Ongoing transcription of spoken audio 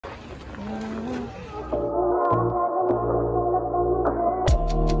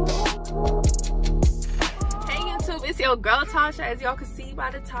It's your girl Tasha. As y'all can see by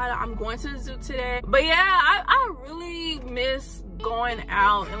the title, I'm going to the zoo today. But yeah, I really miss going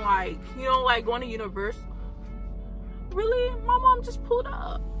out and like, you know, like going to Universal. Really? My mom just pulled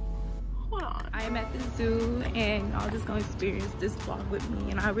up. Hold on. I am at the zoo and y'all just gonna experience this vlog with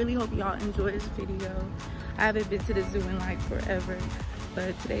me, and I really hope y'all enjoy this video. I haven't been to the zoo in like forever,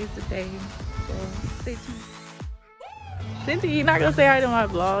 but today's the day, so stay tuned. Cynthia, you're not gonna say hi to my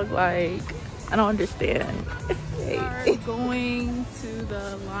vlog? Like, I don't understand. We are going to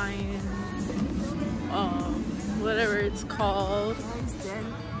the Lions, whatever it's called. Lions Den.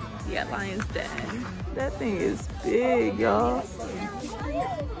 Yeah, Lions Den. That thing is big, y'all.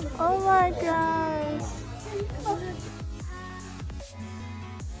 Oh my gosh.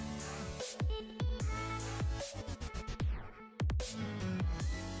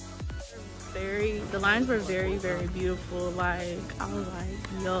 The lions were very, very beautiful. Like, I was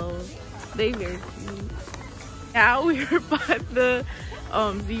like, yo, they very cute. Now we're by the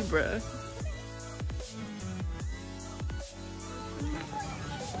zebra.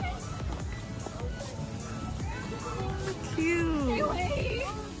 Cute.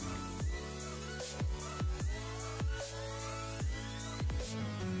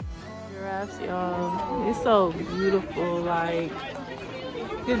 Giraffes, y'all. It's so beautiful. Like,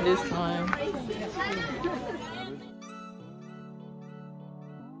 look at this one.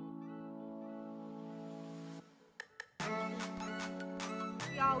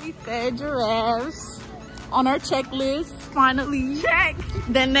 Y'all, we fed giraffes on our checklist. Finally, check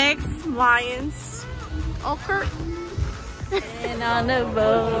the next lions. Okay. And on the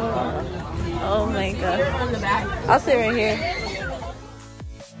boat. Oh my god. I'll sit right here.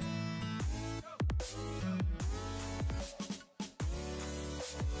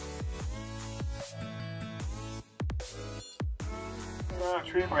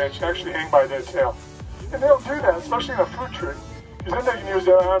 Tree branch actually hang by their tail. And they'll do that, especially in a fruit tree, because then they can use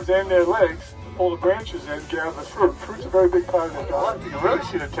their arms and their legs to pull the branches in and gather the fruit. Fruit's a very big part of their diet. You can really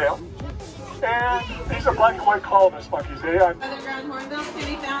see the tail. And these are black and white colobus monkeys. They are... Other ground hornbills can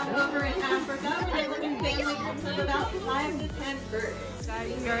be found over in Africa, where they live in families of about 5 to 10 birds.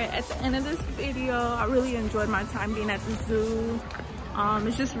 Guys, we are at the end of this video. I really enjoyed my time being at the zoo.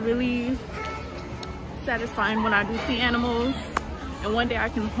 It's just really satisfying when I do see animals. And one day I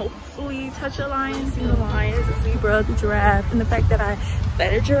can hopefully touch a lion, see the lions, the zebra, the giraffe, and the fact that I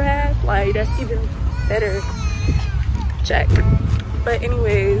fed a giraffe, like, that's even better. Check. But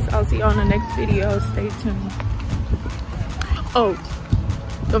anyways, I'll see y'all in the next video. Stay tuned. Oh,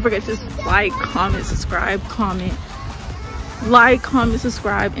 don't forget to like, comment, subscribe, comment, like, comment,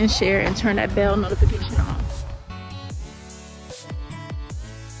 subscribe, and share, and turn that bell notification on.